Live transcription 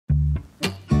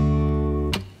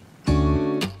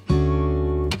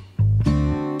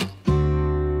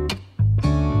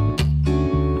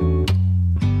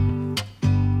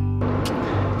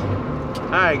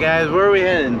Alright guys, where are we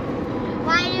heading?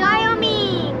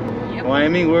 Wyoming. Yep.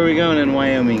 Wyoming? Where are we going in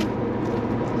Wyoming?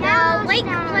 A lake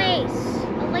place.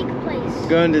 A lake place.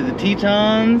 Going to the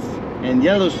Tetons and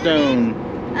Yellowstone.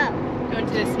 Oh. Going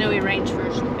to the snowy range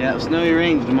first. Yeah, Snowy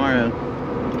Range tomorrow.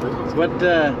 What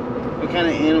kind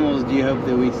of animals do you hope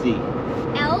that we see?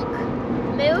 Elk,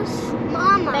 moose,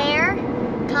 bear,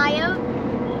 coyote,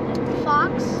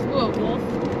 fox, Whoa, wolf. wolf,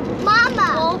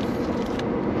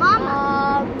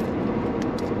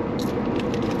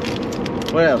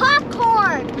 What else?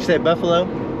 popcorn, Did you say buffalo?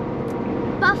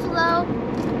 buffalo,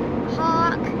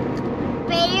 hawk,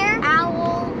 bear,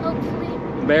 owl,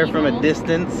 hopefully. Bear from a Eagle.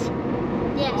 distance.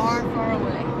 Yes. Far, far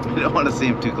away. I don't want to see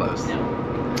him too close. No.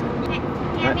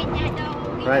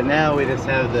 Right now we just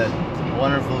have the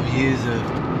wonderful views of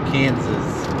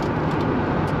Kansas.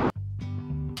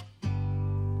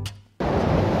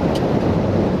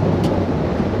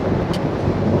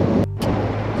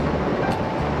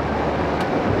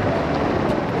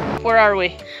 Where are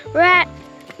we? We're at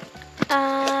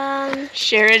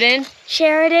Sheridan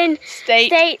Sheridan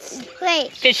State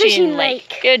Lake. Fishing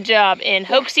Lake. Good job. In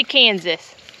Hoxie,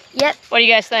 Kansas. Yep. What do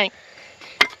you guys think?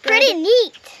 Pretty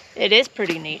neat. It is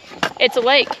pretty neat. It's a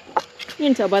lake. You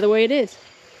can tell by the way it is.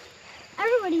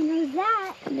 Everybody knows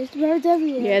that. And there's birds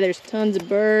everywhere. Yeah, there's tons of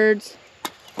birds.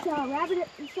 Saw a rabbit.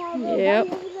 Saw a Yep.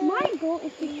 My goal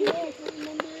is to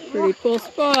get Pretty cool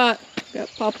spot. Got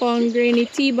Papa and Granny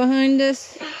T behind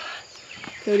us.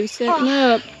 Cody's setting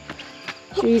up.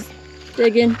 She's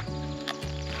digging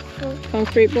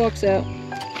concrete blocks out.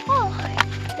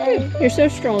 Oh, Good. You're so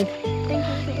strong.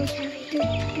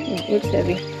 It looks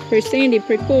heavy. Pretty sandy,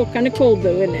 pretty cool. Kind of cold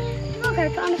though, isn't it? look, I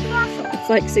found a fossil. It's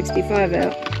like 65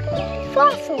 out.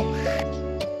 Fossil.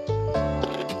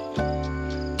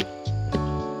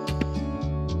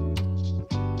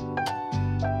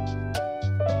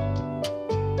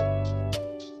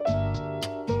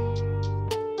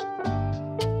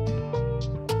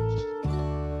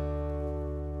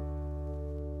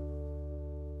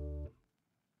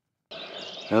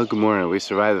 Well, good morning. We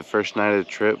survived the first night of the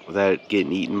trip without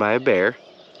getting eaten by a bear.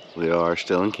 We are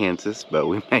still in Kansas, but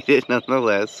we made it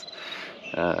nonetheless.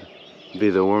 Be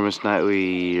the warmest night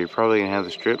we're probably gonna have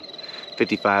this trip,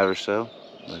 55 or so.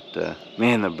 But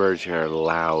man, the birds here are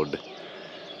loud.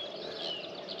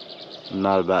 I'm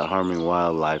not about harming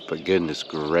wildlife, but goodness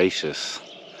gracious,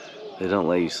 they don't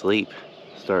let you sleep.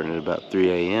 Starting at about 3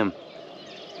 a.m.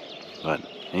 But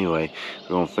anyway, we're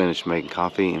gonna finish making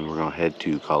coffee and we're gonna head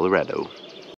to Colorado.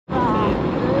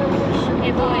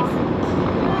 Hey boys,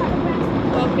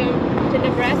 welcome to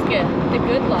Nebraska, the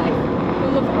good life.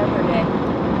 Full of Arbor Day.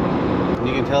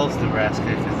 You can tell it's Nebraska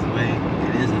because the way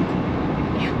it isn't.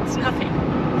 Yeah, it's nothing.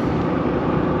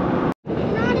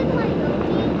 Not in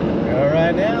Wyoming. We're all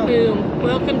right now. Boom.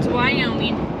 Welcome to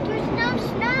Wyoming. There's no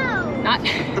snow.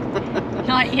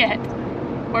 Not yet.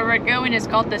 Where we're going is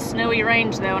called the Snowy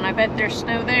Range though, and I bet there's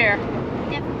snow there.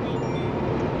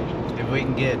 Definitely. If we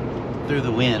can get through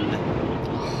the wind.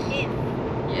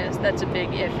 Yes, that's a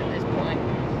big if at this point.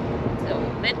 It's a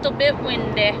little bit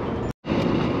windy. See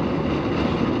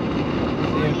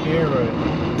up here where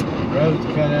roads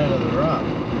cut out of the rock.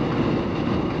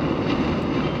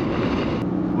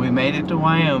 We made it to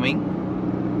Wyoming.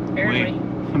 Barely.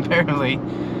 Barely.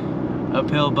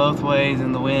 Uphill both ways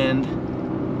in the wind.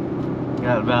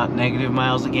 Got about negative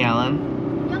miles a gallon.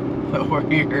 Yep. But we're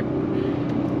here.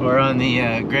 We're on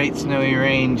the Great Snowy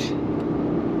Range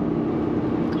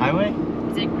Highway?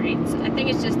 Is it great? I think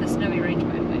it's just the Snowy Range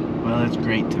Byway. Well, it's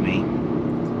great to me.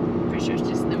 Pretty sure it's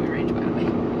just Snowy Range Byway.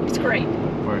 It's great.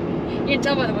 We're, You can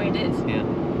tell by the way it is. yeah,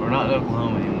 we're not in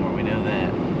Oklahoma anymore, we know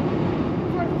that.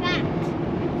 For fact.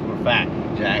 We're fat,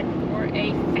 Jack. Or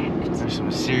a fact. There's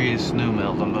some serious snow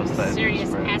melt on both sides Serious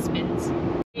of the spread. aspens.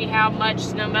 See how much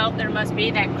snow melt there must be?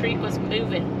 That creek was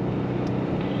moving.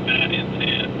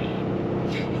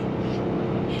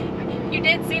 You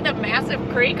did see the massive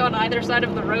creek on either side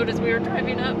of the road as we were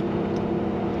driving up?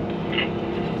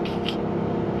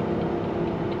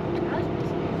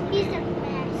 He's a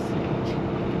mess.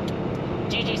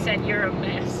 Gigi said you're a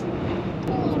mess.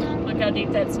 Hold on. Look how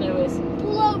deep that snow is.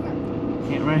 Pull over.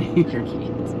 Yeah, right here.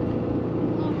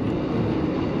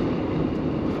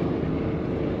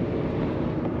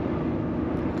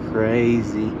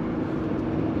 Crazy.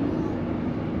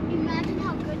 Imagine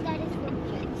how good that is for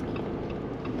jet ski.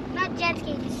 Not jet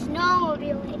ski,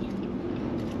 snowmobiling.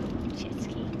 Jet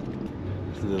ski.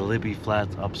 This is the Libby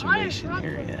Flats observation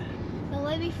area. The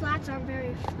Libby Flats are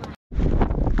very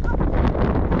flat.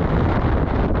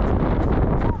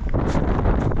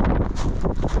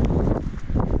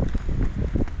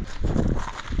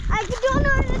 I don't know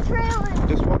where the trail is.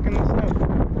 Just walk in the snow.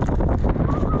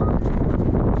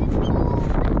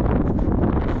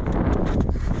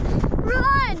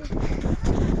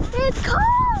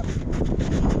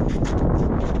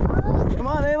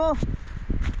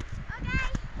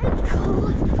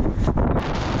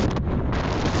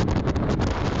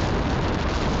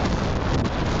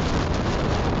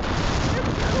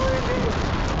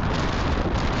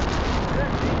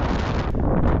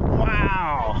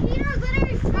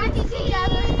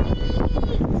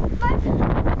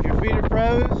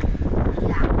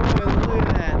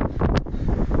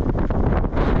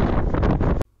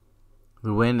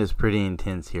 wind is pretty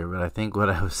intense here, but I think what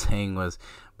I was saying was,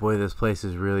 boy, this place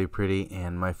is really pretty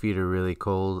and my feet are really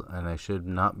cold and I should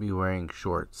not be wearing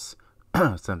shorts.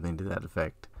 Something to that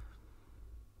effect.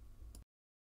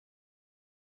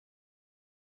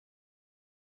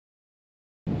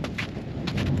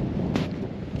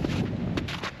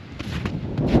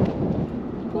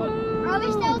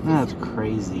 That's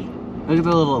crazy. Look at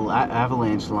the little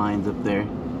avalanche lines up there.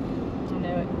 You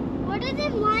know it. What are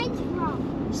them lines from?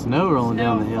 Snow rolling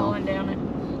down the hill. Falling down it.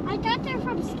 I thought they're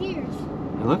from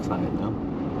skiers. It looks like it though.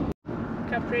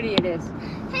 Look how pretty it is.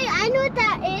 Hey, I know what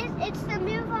that is. It's the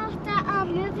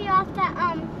movie off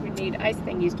that We need ice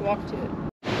thing used to walk to it.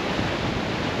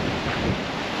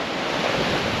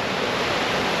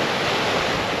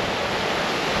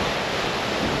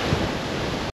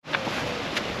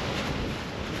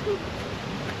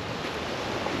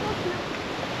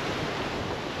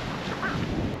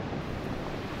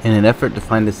 In an effort to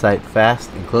find a site fast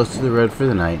and close to the road for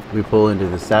the night, we pull into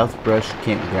the South Brush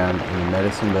Campground in the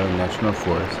Medicine Bow National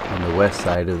Forest on the west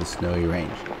side of the Snowy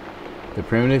Range. The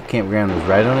primitive campground is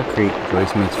right on a creek.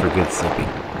 Joyce makes for good sleeping.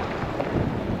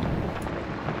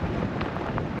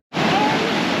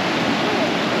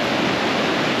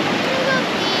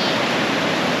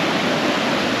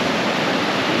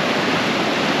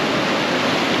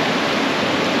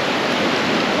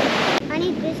 I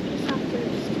need biscuits off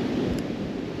first.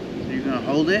 So you're gonna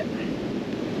hold it.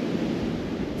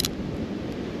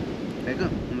 There you go.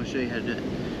 I'm gonna show you how to do it.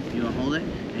 You're gonna hold it,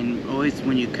 and always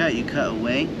when you cut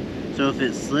away. So if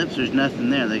it slips, there's nothing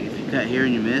there. Like if you cut here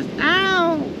and you miss,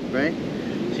 ow! Right?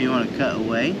 So you want to cut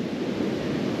away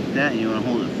like that, and you want to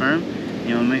hold it firm. And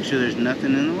you want to make sure there's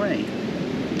nothing in the way.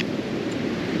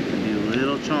 Do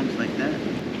little chomps like that.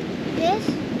 This?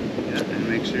 Yep, and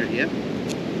make sure, yep.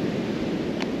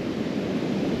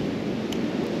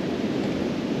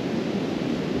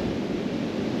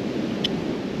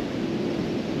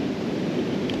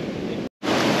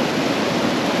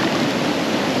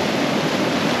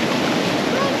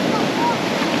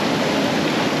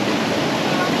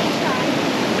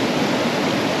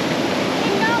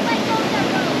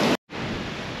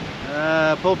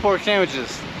 Pulled pork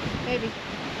sandwiches. Maybe.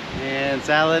 And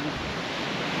salad.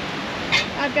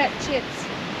 I've got chips.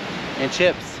 And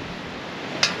chips.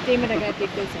 Damn it, I gotta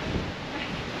take those out.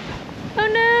 Oh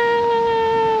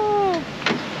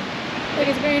no! Look,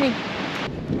 it's raining.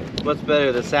 What's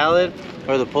better, the salad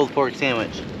or the pulled pork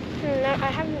sandwich? No, I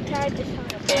haven't tried this one.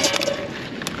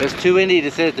 It's too windy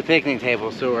to sit at the picnic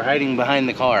table, so we're hiding behind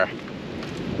the car.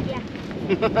 Yeah.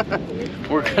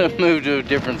 We're gonna move to a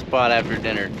different spot after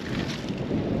dinner.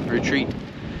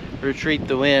 Retreat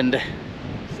the wind.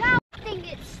 So I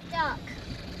think it's stuck.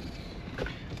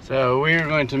 So we're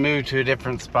going to move to a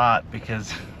different spot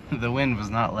because the wind was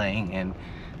not laying and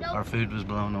our food was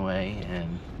blown away,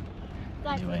 and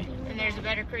anyway. And there's a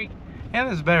better creek. Yeah,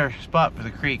 there's a better spot for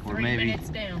the creek where 3 maybe minutes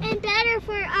down. And better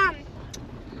for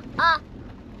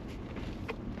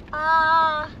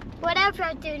whatever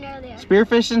I was doing earlier.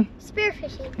 spearfishing.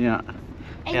 Spearfishing. Yeah.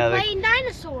 And Yeah, playing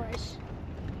dinosaurs.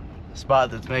 a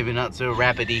spot that's maybe not so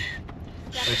rapidy,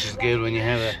 which is good when you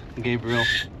have a Gabriel.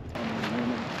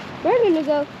 We're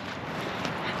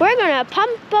gonna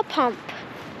pump a pump.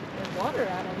 There's water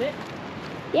out of it.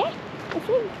 Yeah, I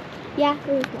think. Yeah,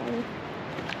 there was water.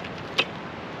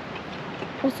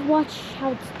 Let's watch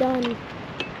how it's done.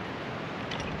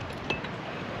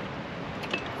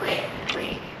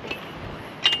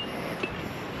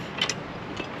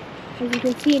 As you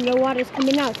can see, no water's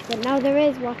coming out, but now there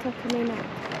is water coming out.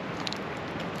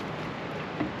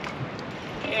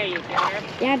 There you go.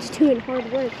 Yeah, just doing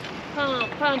hard work.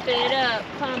 Pump it up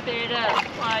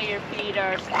while your feet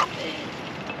are slipping.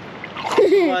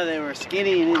 Why they were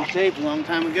skinny and in shape a long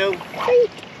time ago.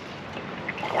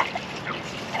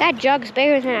 That jug's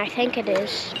bigger than I think it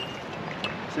is.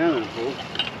 Sounded full.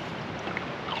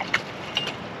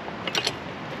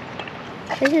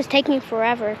 This is taking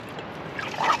forever.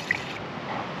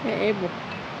 Hey, Abel.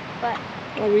 But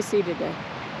What do we see today?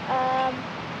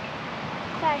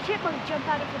 saw a chipmunk jump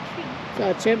out of a tree.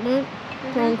 Saw a chipmunk,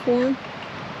 pronghorn,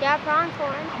 Yeah,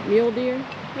 pronghorn. mule deer.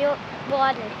 Well,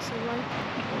 I didn't see one.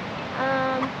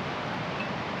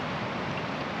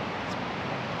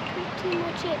 That's pretty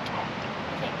much it,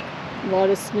 I think. A lot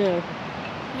of snow.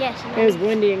 Yes. It was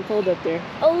windy and cold up there.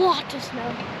 A lot of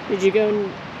snow. Did you go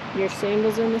in your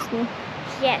sandals in the snow?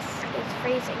 Yes, it's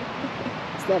freezing.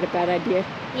 Is that a bad idea?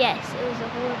 Yes, it was a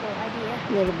horrible idea.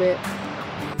 A little bit.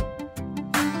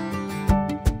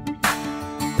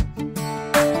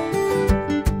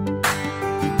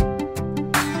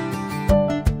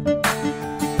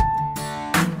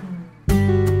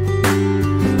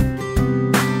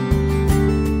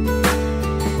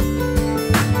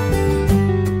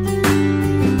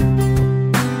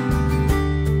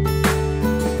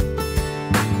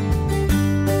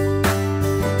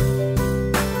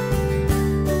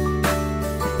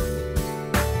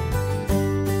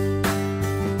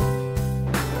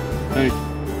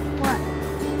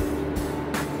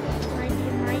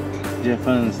 Did you have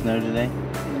fun in the snow today?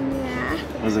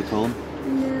 Yeah. Was it cold?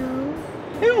 No.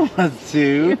 It was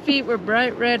too. Your feet were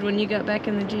bright red when you got back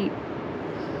in the Jeep.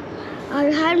 I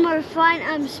had more fun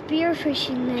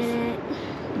spearfishing than it.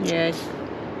 Yes.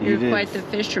 You're quite the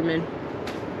fisherman.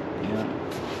 Yeah.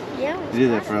 Yeah. You did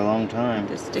that for a long time.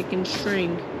 The stick and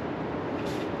string.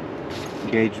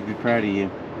 Gage would be proud of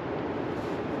you.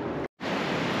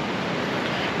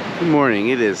 Good morning.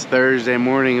 It is Thursday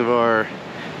morning of our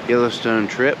Yellowstone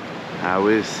trip. I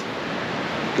was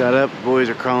got up, boys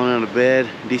are crawling out of bed.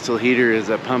 Diesel heater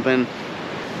is pumping.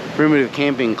 Primitive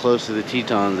camping close to the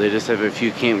Tetons. They just have a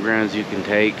few campgrounds you can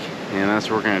take, and that's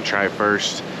what we're gonna try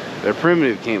first. They're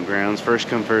primitive campgrounds, first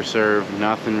come, first serve,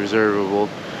 nothing reservable.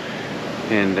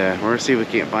 And we're gonna see if we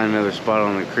can't find another spot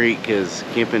on the creek, because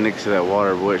camping next to that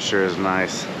water, boy, it sure is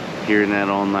nice. Hearing that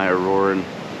all night roaring.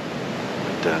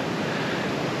 But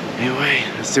anyway,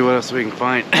 let's see what else we can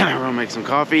find. We're gonna make some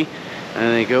coffee. I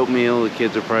think oatmeal. The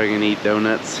kids are probably gonna eat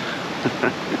donuts.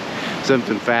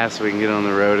 Something fast so we can get on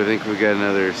the road. I think we've got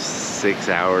another 6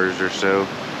 hours or so.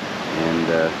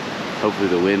 And hopefully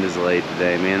the wind is light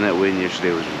today. Man, that wind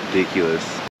yesterday was ridiculous.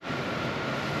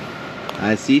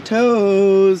 I see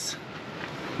toes.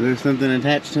 Is there something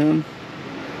attached to them?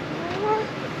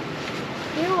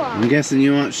 You are. I'm guessing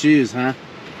you want shoes, huh?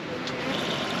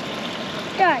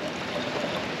 Got it.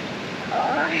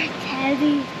 Oh, it's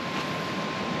heavy.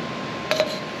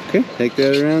 Okay, take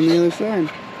that around the other side.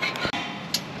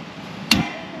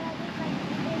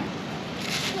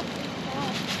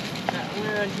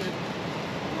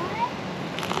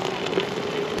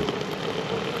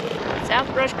 South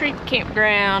Brush Creek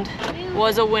Campground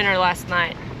was a winner last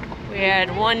night. We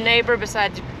had one neighbor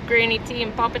besides Granny T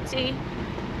and Papa T.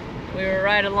 We were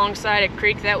right alongside a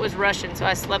creek that was rushing, so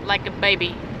I slept like a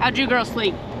baby. How'd you girls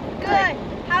sleep? Good.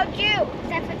 How'd you?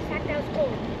 Except for the fact that I was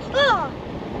cold. Oh!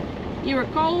 You were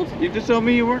cold? You just told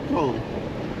me you weren't cold.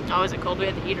 Oh, was it cold? We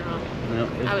had the heater on. No,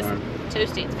 I was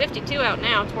toasty. It's 52 out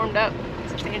now. It's warmed up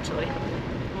substantially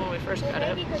when we first got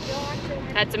up.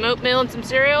 Had some oatmeal and some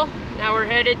cereal. Now we're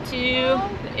headed to the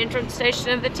entrance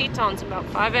station of the Tetons. About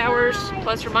 5 hours,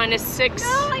 plus or minus 6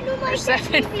 or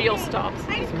 7 fuel stops.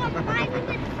 I just got 5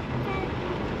 minutes.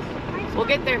 We'll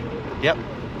get there. Yep.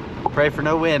 Pray for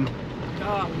no wind.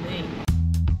 Oh, me.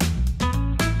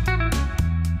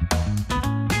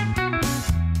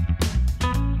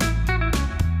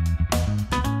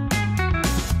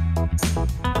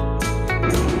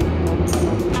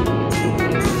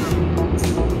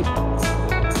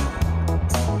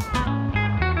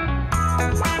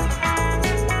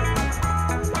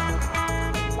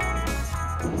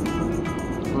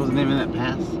 What was the name of that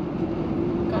pass?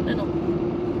 Continental.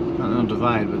 Continental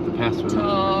Divide, but the pass was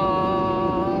Tall.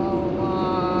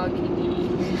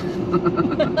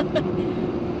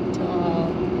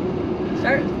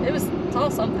 It was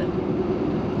tall something.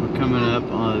 We're coming up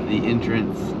on the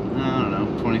entrance, I don't know,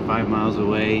 25 miles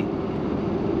away.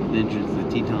 The entrance to the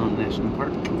Teton National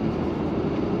Park.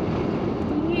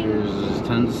 There's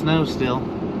tons of snow still.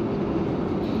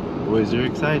 Boys are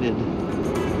excited.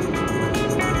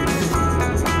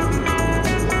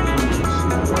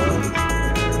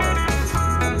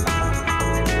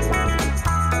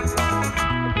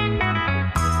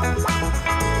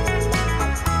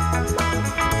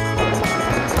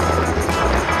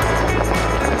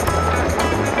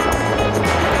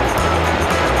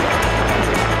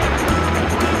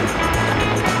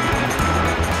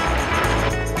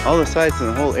 All the sites in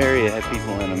the whole area had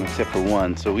people in them except for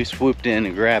one, so we swooped in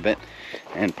and grabbed it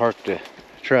and parked a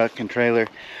truck and trailer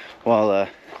while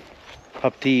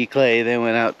Pup T, Clay, they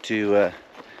went out to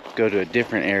go to a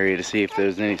different area to see if there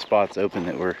was any spots open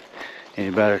that were any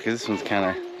better, because this one's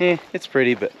kind of, it's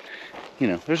pretty, but you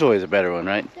know, there's always a better one,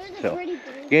 right? So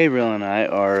Gabriel and I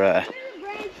are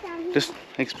just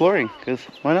exploring, because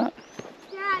why not?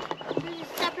 Dad, there's a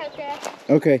step right there.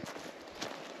 Okay.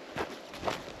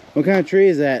 What kind of tree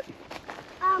is that?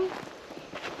 I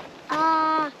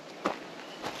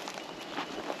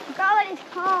forgot what it's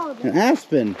called. An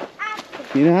aspen. Aspen.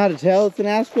 You know how to tell it's an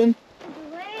aspen? The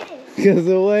way it is. Because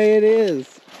the way it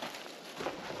is.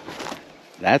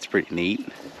 That's pretty neat.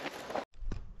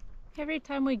 Every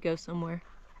time we go somewhere,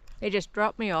 they just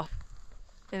drop me off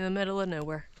in the middle of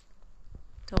nowhere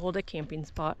to hold a camping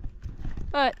spot.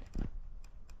 But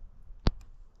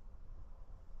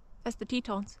that's the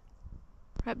Tetons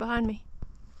right behind me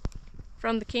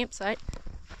from the campsite.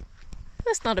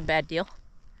 That's not a bad deal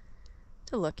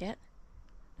to look at.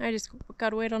 I just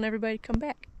gotta wait on everybody to come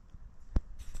back.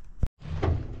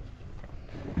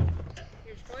 Here's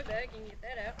your toy bag, you can get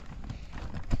that out.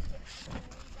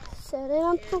 Set it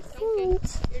on the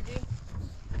front. Here, G.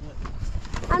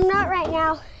 I'm not right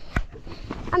now.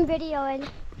 I'm videoing.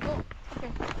 Oh,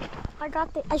 okay.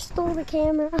 I stole the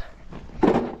camera.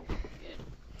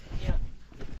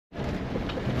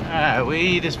 Alright,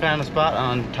 we just found a spot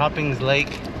on Toppings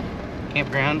Lake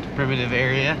campground, primitive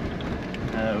area.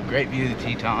 Great view of the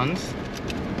Tetons.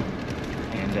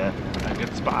 And a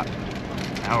good spot.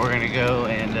 Now we're gonna go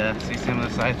and see some of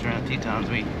the sights around the Tetons.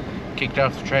 We kicked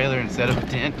off the trailer and set up a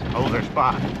tent to hold our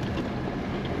spot.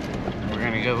 We're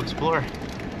gonna go explore.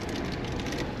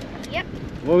 Yep.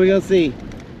 What are we gonna see?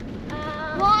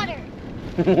 Water.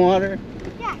 Water?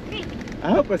 Yeah, creek.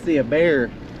 I hope I see a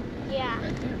bear. Yeah.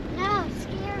 No, it's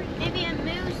scary. Maybe a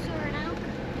moose or an elk.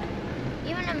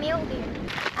 Even a mule deer.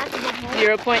 That's a big one.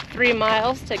 0.3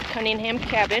 miles to Cunningham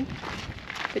Cabin.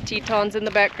 The Tetons in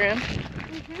the background.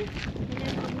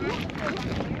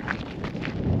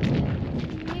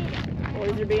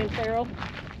 Boys are being feral.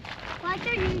 Like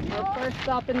their usual. Our first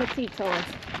stop in the Tetons.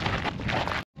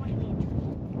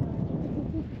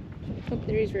 Oh,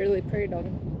 there's really prairie dog.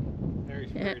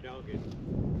 There's prairie dogging.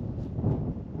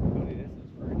 Cody, this is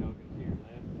prairie dogging to your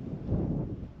left.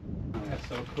 Oh, that's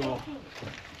so cool.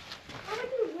 How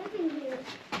would you live in here?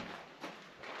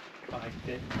 Liked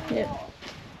it. Yeah.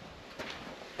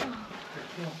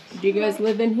 Do you guys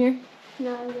live in here?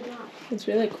 No, I would not. It's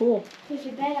really cool. There's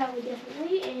your bed, I would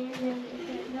definitely, and then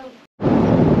no.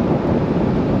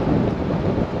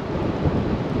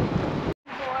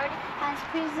 Board has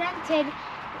presented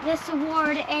this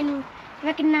award in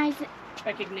recognition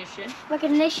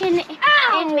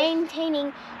in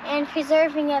maintaining and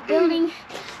preserving a building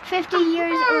 50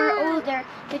 years or older.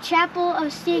 The Chapel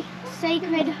of the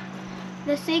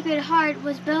Sacred Heart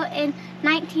was built in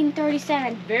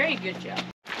 1937. Very good job.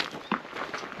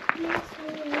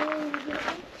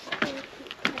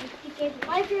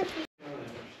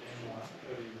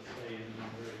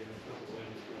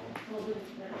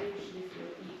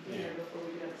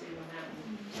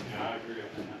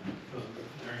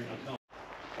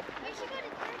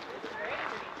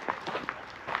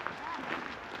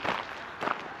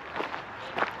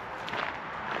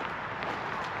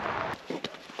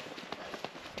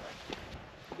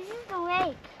 This is the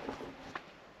lake.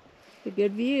 A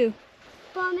good view.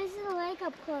 Mom, this is the lake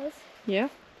up close. Yeah.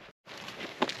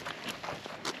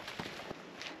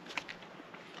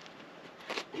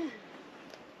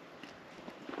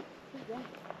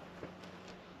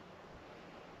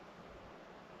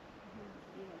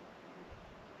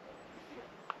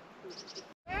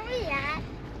 Where are we at?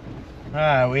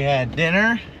 Alright, we had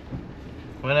dinner.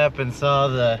 Went up and saw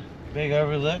the big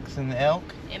overlooks and the elk.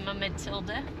 Emma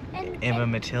Matilda. Emma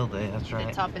Matilda, that's The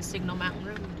right. top is Signal Mountain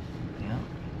Road. Yeah,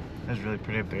 that was really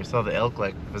pretty up there. Saw the elk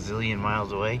like a bazillion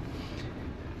miles away.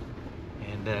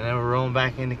 And now we're rolling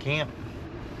back into camp.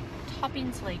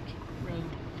 Toppings Lake Road.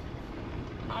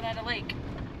 Not at a lake.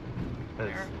 We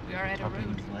are at a road.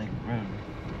 Toppings Lake Road.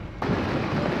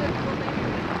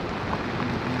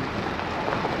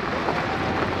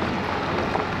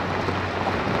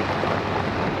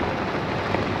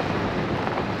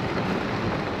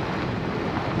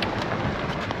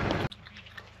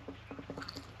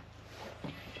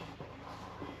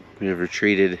 We have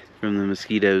retreated from the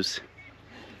mosquitoes.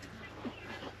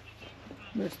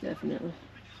 Most definitely.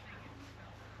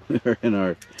 We're in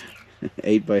our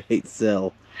 8x8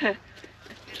 cell.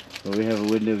 But we have a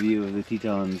window view of the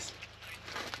Tetons.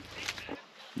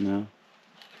 No?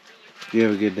 Did you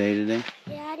have a good day today?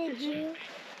 Yeah, did you?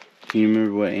 Can you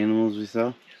remember what animals we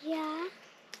saw? Yeah. I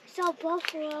saw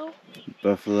buffalo.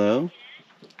 Buffalo.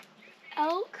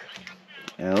 Elk.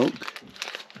 Elk.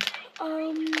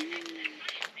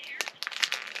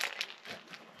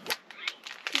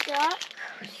 Ducks.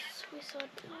 We saw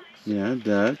ducks. Yeah,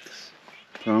 ducks.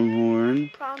 Pronghorn.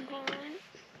 Pronghorn.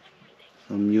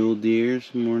 Some mule deer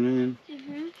this morning.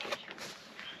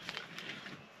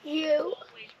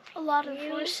 A lot of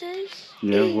horses.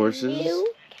 Yeah, horses.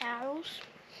 Cows.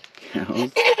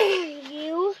 Cows.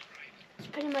 That's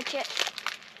pretty much it.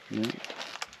 Yeah.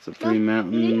 Some pretty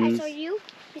mountains. I saw you.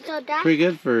 You saw that? Pretty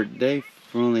good for a day,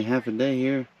 for only half a day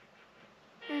here.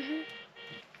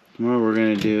 Tomorrow we're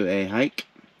going to do a hike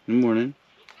in the morning.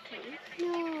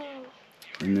 No.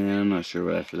 And then I'm not sure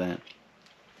what after that.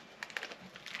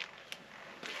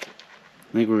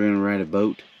 I think we're going to ride a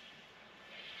boat.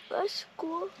 That's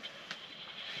cool.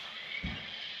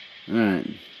 Alright.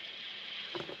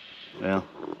 Well,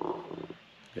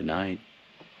 good night.